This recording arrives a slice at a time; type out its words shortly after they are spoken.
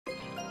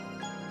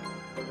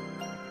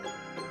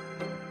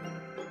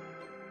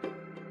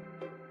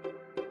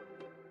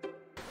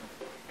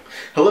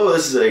Hello,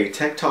 this is a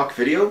Tech Talk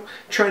video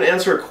trying to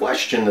answer a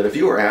question that a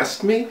viewer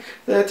asked me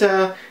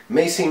that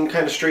may seem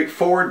kind of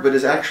straightforward but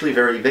is actually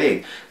very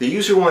vague. The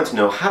user wanted to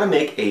know how to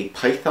make a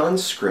Python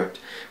script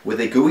with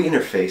a GUI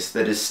interface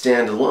that is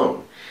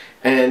standalone.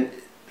 And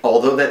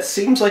although that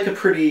seems like a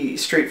pretty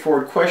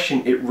straightforward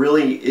question, it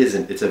really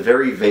isn't. It's a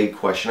very vague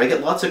question. I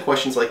get lots of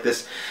questions like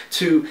this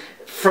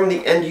from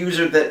the end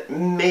user that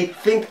may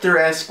think they're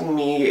asking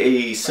me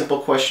a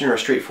simple question or a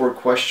straightforward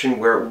question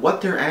where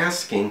what they're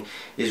asking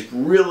is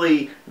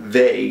really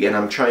vague and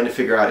I'm trying to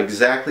figure out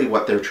exactly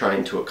what they're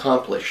trying to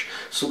accomplish.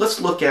 So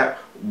let's look at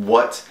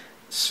what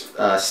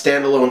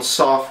standalone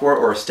software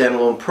or a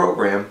standalone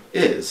program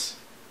is.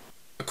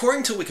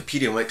 According to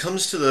Wikipedia, when it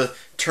comes to the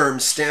term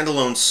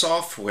standalone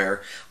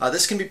software,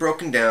 this can be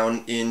broken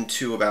down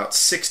into about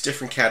 6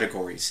 different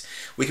categories.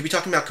 We could be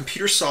talking about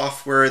computer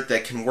software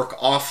that can work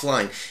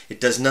offline. It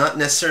does not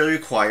necessarily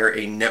require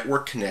a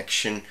network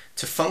connection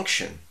to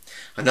function.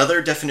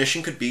 Another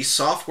definition could be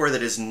software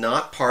that is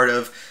not part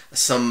of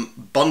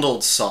some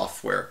bundled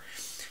software.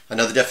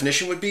 Another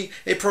definition would be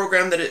a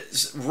program that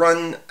is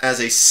run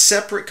as a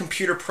separate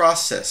computer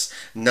process,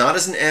 not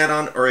as an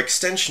add-on or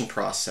extension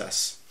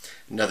process.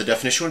 Another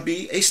definition would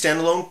be a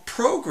standalone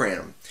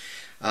program,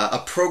 a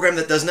program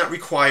that does not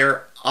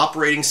require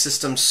operating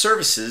system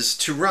services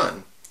to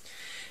run.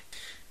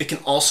 It can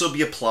also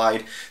be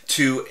applied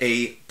to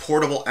a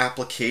portable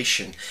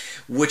application,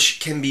 which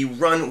can be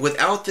run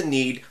without the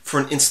need for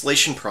an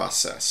installation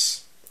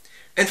process.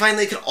 And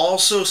finally, it can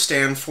also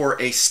stand for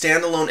a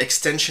standalone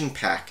extension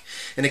pack,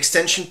 and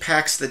extension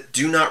packs that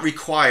do not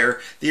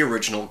require the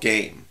original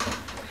game.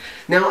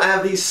 Now, I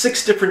have these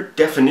 6 different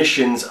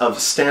definitions of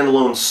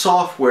standalone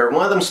software.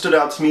 One of them stood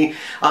out to me,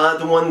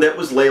 the one that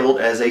was labeled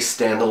as a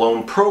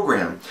standalone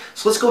program.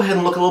 So let's go ahead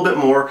and look a little bit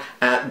more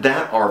at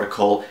that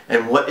article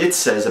and what it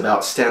says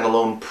about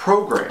standalone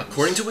programs.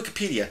 According to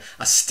Wikipedia,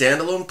 a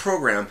standalone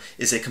program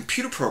is a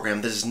computer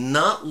program that does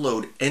not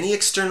load any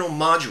external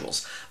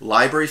modules,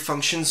 library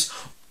functions,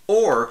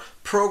 or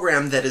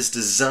program that is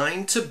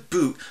designed to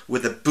boot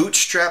with a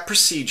bootstrap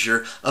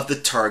procedure of the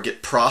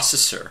target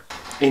processor.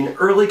 In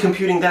early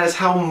computing, that is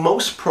how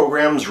most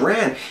programs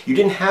ran. You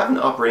didn't have an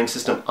operating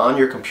system on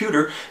your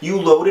computer. You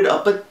loaded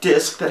up a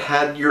disk that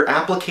had your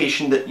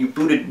application that you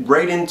booted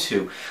right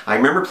into. I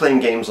remember playing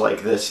games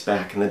like this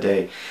back in the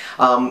day.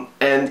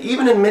 And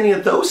even in many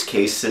of those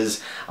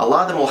cases, a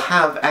lot of them will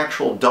have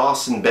actual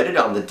DOS embedded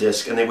on the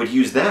disk, and they would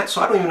use that. So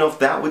I don't even know if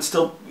that would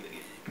still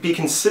be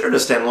considered a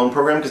standalone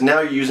program, because now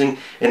you're using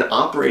an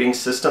operating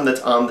system that's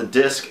on the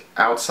disk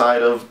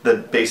outside of the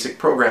basic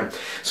program.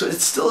 So it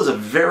still is a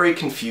very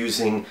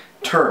confusing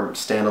term,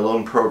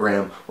 standalone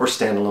program or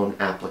standalone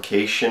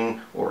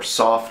application or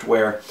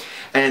software.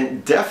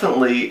 And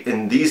definitely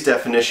in these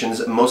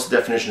definitions, most of the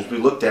definitions we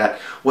looked at,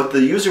 what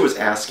the user was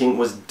asking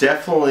was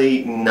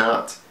definitely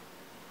not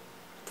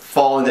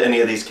fall into any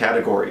of these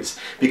categories,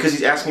 because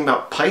he's asking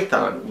about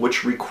Python,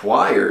 which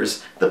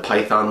requires the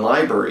Python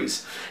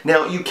libraries.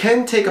 Now, you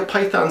can take a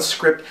Python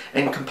script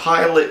and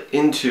compile it,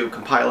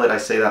 I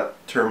say that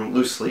term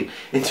loosely,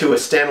 into a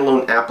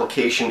standalone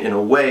application in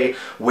a way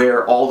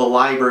where all the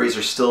libraries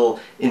are still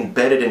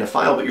embedded in a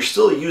file, but you're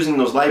still using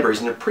those libraries,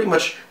 and they're pretty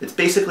much, it's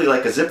basically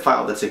like a zip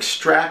file that's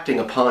extracting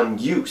upon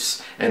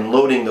use and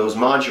loading those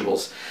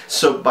modules.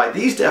 So by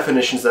these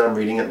definitions that I'm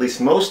reading, at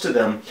least most of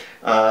them,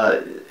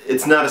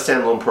 it's not a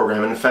standalone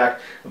program. And in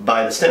fact,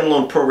 by the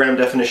standalone program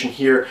definition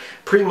here,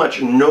 pretty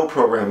much no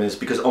program is,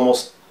 because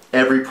almost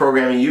every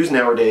program you use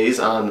nowadays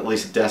on at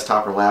least a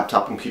desktop or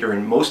laptop computer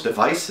and most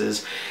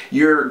devices,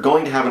 you're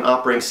going to have an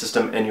operating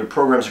system, and your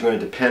programs are going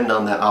to depend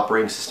on that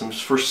operating system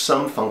for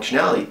some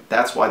functionality.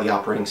 That's why the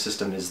operating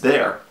system is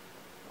there.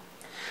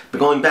 But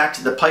going back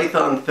to the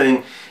Python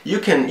thing, you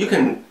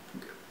can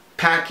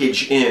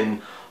package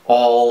in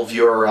all of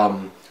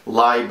your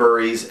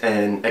libraries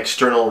and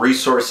external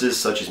resources,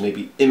 such as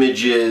maybe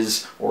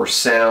images or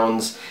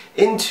sounds,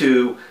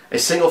 into a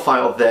single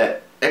file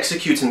that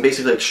executes and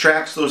basically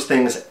extracts those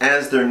things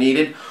as they're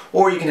needed.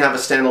 Or you can have a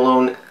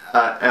standalone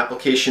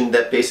application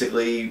that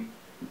basically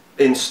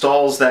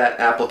installs that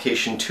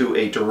application to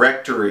a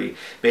directory,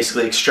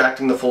 basically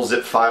extracting the full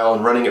zip file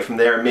and running it from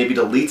there, and maybe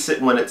deletes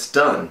it when it's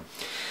done.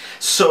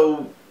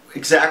 So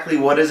exactly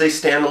what is a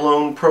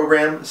standalone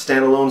program,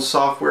 standalone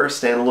software,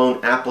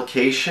 standalone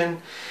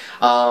application?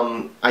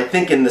 I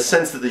think in the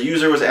sense that the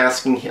user was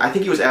asking, I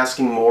think he was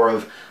asking more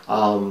of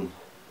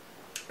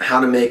how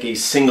to make a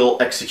single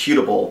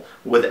executable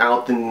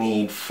without the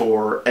need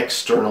for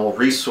external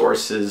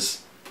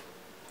resources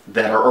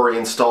that are already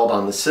installed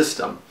on the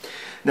system.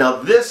 Now,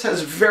 this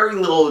has very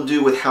little to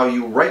do with how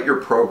you write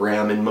your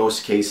program in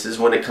most cases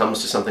when it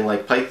comes to something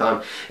like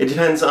Python. It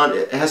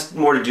has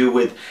more to do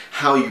with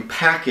how you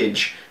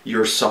package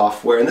your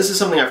software. And this is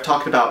something I've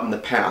talked about in the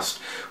past.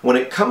 When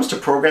it comes to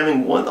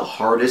programming, one of the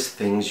hardest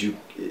things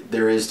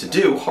there is to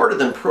do, harder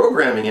than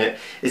programming it,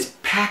 is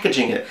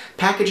packaging it.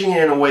 Packaging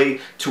it in a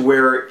way to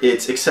where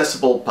it's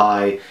accessible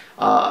by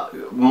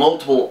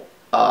multiple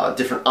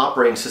different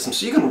operating systems.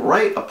 So you can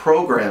write a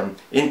program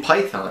in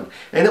Python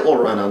and it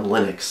will run on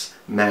Linux,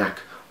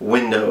 Mac,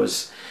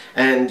 Windows,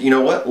 And you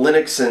know what?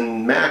 Linux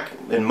and Mac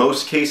in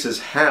most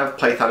cases have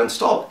Python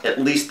installed, at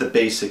least the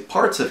basic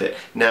parts of it.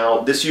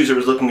 Now this user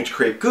is looking to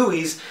create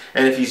GUIs,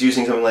 and if he's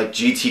using something like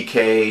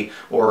GTK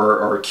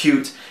or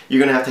Qt,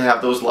 you're going to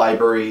have those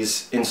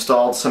libraries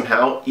installed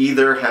somehow,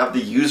 either have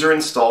the user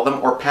install them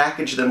or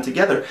package them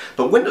together.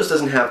 But Windows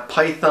doesn't have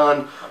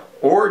Python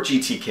or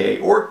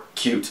GTK or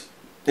Qt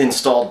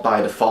installed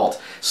by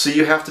default. So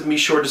you have to be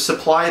sure to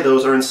supply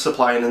those or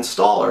supply an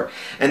installer.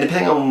 And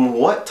depending on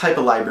what type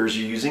of libraries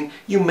you're using,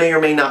 you may or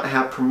may not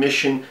have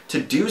permission to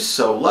do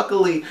so.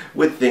 Luckily,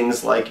 with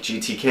things like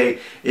GTK,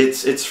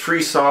 it's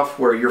free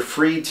software. You're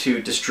free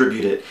to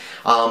distribute it.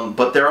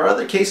 But there are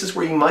other cases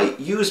where you might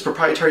use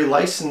proprietary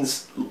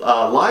license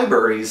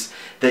libraries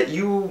that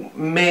you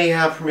may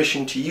have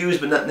permission to use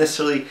but not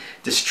necessarily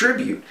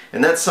distribute.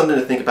 And that's something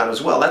to think about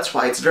as well. That's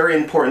why it's very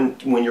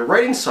important when you're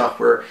writing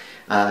software,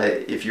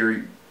 if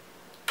you're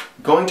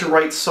going to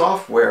write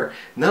software,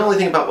 not only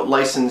think about what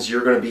license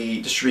you're going to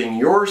be distributing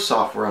your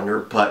software under,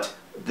 but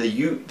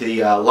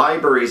the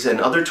libraries and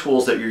other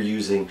tools that you're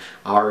using,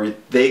 are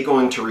they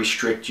going to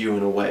restrict you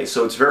in a way?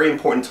 So it's very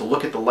important to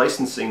look at the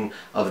licensing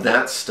of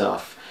that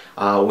stuff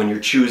when you're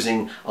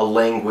choosing a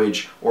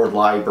language or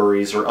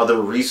libraries or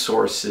other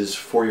resources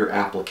for your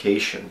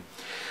application.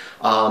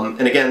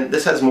 And again,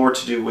 this has more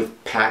to do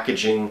with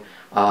packaging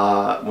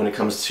when it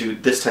comes to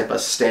this type of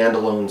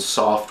standalone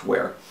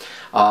software.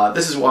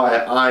 This is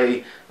why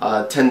I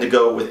tend to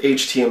go with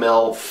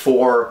HTML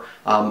for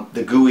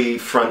the GUI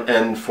front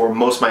end for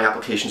most of my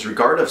applications,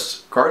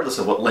 regardless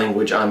of what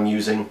language I'm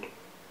using.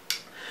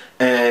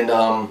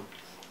 And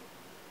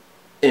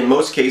in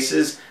most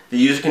cases, the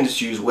user can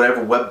just use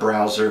whatever web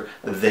browser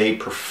they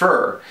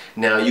prefer.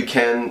 Now you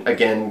can,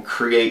 again,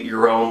 create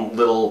your own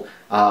little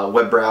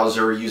web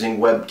browser using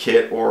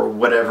WebKit or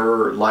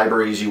whatever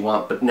libraries you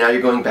want, but now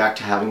you're going back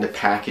to having to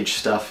package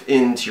stuff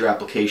into your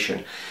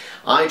application.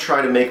 I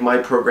try to make my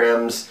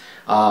programs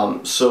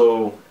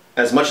so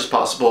as much as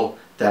possible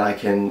that I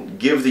can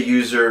give the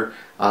user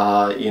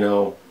you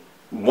know,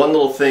 one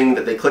little thing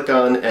that they click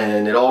on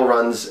and it all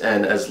runs,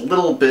 and as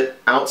little bit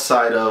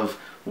outside of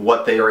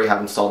what they already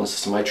have installed in the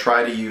system. I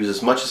try to use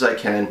as much as I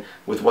can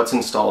with what's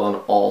installed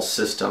on all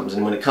systems.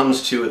 And when it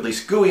comes to at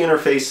least GUI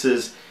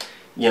interfaces,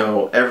 you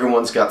know,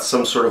 everyone's got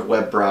some sort of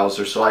web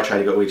browser, so I try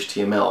to go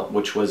HTML,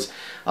 which was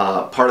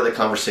part of the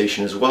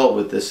conversation as well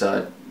with this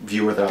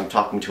viewer that I'm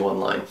talking to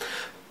online.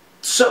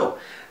 So,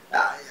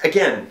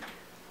 again,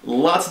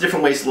 lots of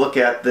different ways to look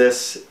at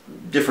this,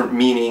 different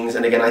meanings,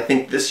 and again, I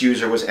think this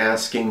user was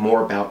asking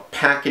more about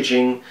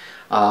packaging,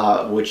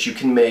 which you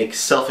can make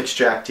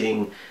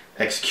self-extracting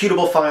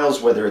executable files,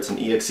 whether it's an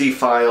exe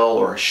file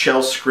or a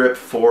shell script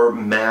for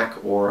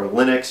Mac or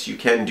Linux. You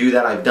can do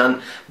that. I've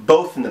done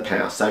both in the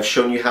past. I've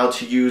shown you how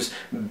to use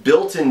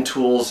built-in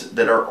tools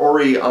that are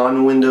already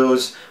on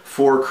Windows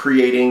for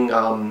creating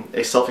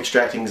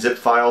self-extracting zip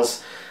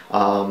files.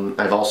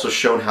 I've also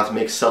shown how to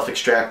make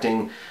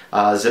self-extracting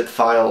zip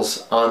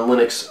files on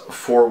Linux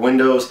for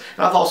Windows.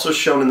 And I've also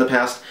shown in the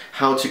past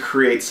how to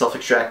create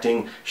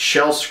self-extracting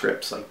shell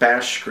scripts, like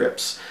bash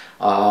scripts,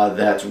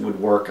 that would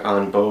work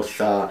on both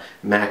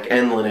Mac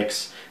and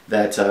Linux.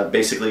 That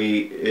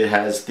basically it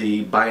has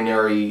the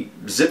binary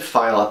zip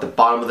file at the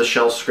bottom of the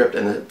shell script,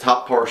 and the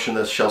top portion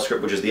of the shell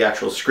script, which is the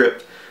actual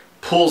script,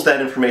 pulls that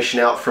information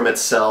out from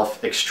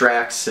itself,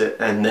 extracts it,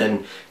 and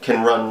then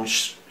can run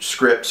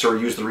scripts or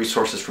use the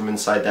resources from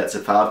inside that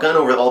zip file. I've gone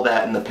over all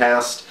that in the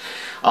past.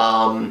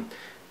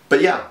 But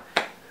yeah,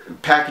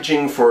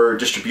 packaging for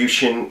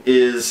distribution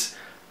is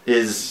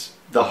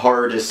the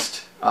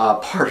hardest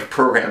part of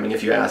programming,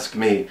 if you ask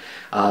me,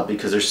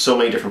 because there's so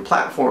many different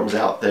platforms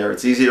out there.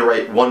 It's easy to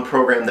write one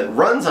program that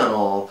runs on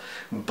all,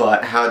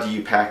 but how do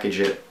you package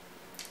it?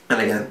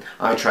 And again,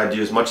 I try to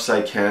do as much as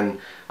I can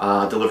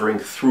delivering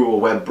through a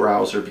web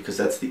browser, because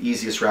that's the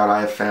easiest route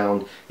I have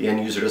found. The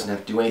end user doesn't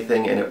have to do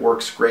anything, and it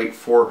works great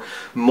for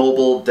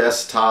mobile,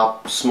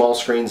 desktop, small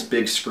screens,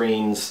 big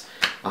screens.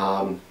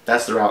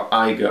 That's the route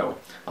I go.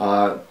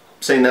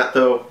 Saying that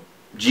though,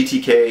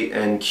 GTK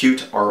and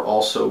Qt are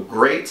also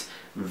great,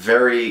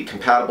 very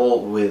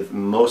compatible with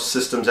most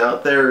systems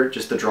out there.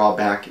 Just the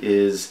drawback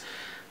is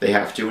they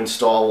have to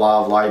install a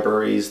lot of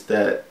libraries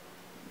that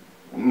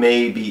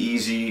may be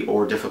easy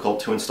or difficult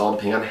to install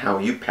depending on how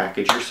you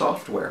package your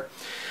software.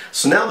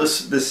 So now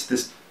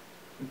this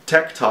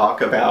tech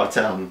talk about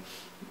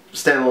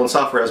standalone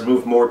software has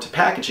moved more to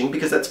packaging,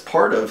 because that's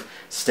part of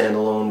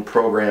standalone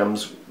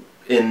programs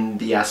in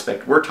the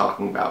aspect we're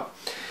talking about.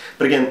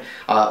 But again,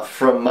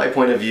 from my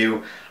point of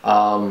view,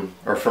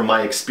 or from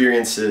my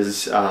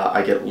experiences,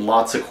 I get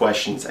lots of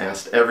questions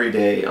asked every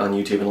day on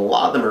YouTube, and a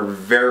lot of them are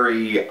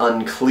very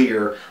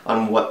unclear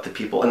on what the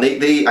people, and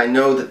I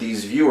know that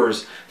these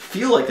viewers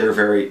feel like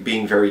they're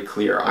being very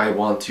clear. I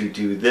want to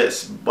do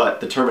this, but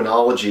the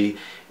terminology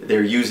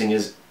they're using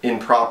is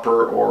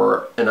improper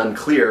or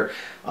unclear.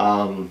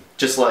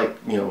 Just like,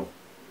 you know,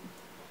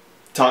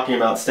 talking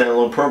about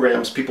standalone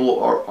programs,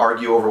 people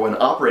argue over what an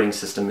operating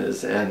system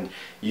is, and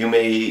you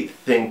may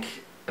think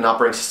an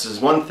operating system is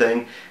one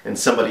thing, and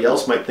somebody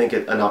else might think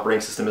an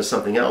operating system is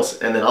something else,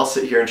 and then I'll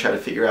sit here and try to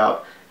figure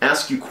out,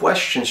 ask you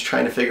questions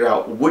trying to figure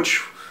out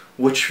which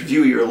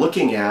view you're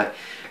looking at,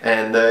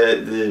 and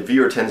the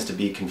viewer tends to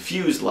be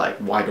confused, like,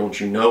 why don't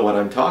you know what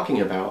I'm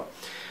talking about?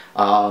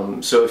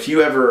 So if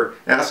you ever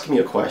ask me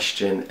a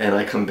question and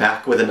I come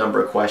back with a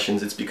number of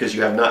questions, it's because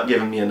you have not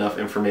given me enough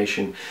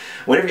information.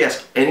 Whenever you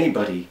ask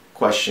anybody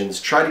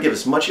questions, try to give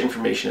as much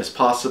information as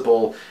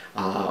possible,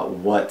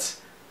 what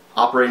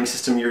operating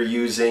system you're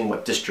using,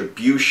 what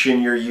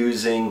distribution you're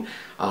using,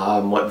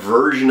 what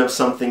version of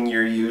something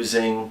you're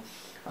using,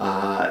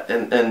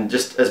 and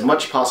just as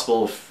much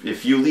possible.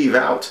 If you leave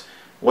out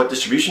what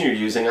distribution you're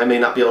using, I may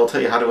not be able to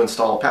tell you how to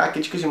install a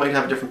package because you might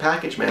have a different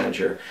package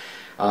manager.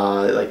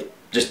 Like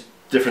just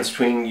difference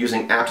between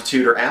using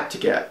aptitude or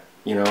apt-to-get,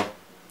 you know.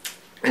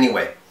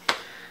 Anyway,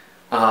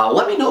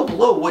 let me know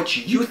below what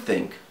you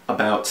think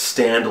about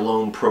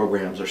standalone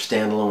programs or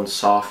standalone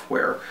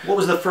software. What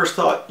was the first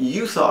thought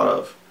you thought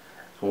of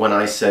when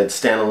I said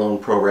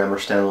standalone program or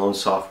standalone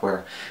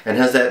software? And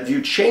has that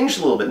view changed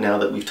a little bit now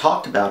that we've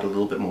talked about it a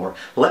little bit more?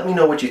 Let me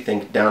know what you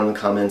think down in the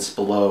comments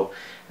below.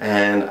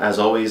 And as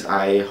always,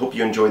 I hope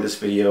you enjoyed this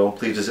video.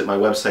 Please visit my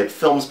website,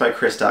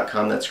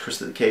 filmsbychris.com. That's Chris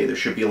with a K. There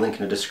should be a link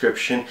in the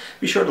description.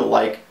 Be sure to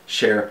like,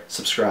 share,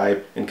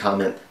 subscribe, and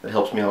comment. That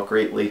helps me out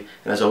greatly.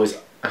 And as always,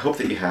 I hope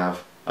that you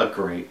have a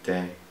great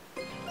day.